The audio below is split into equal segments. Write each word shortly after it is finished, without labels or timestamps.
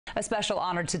A special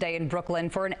honor today in Brooklyn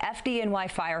for an FDNY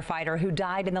firefighter who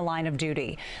died in the line of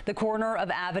duty. The corner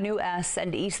of Avenue S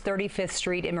and East 35th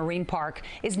Street in Marine Park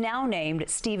is now named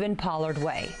Steven Pollard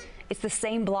Way. It's the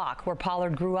same block where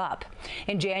Pollard grew up.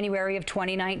 In January of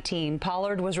 2019,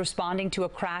 Pollard was responding to a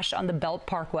crash on the Belt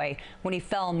Parkway when he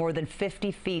fell more than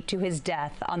 50 feet to his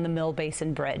death on the Mill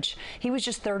Basin Bridge. He was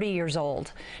just 30 years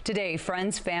old. Today,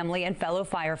 friends, family, and fellow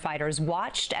firefighters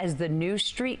watched as the new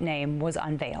street name was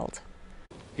unveiled.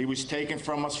 He was taken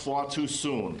from us far too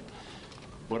soon,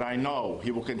 but I know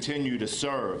he will continue to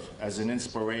serve as an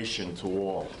inspiration to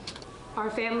all. Our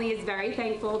family is very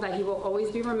thankful that he will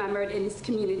always be remembered in this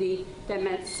community that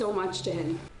meant so much to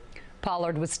him.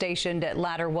 Pollard was stationed at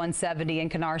Ladder 170 in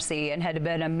Canarsie and had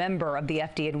been a member of the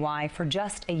FDNY for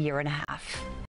just a year and a half.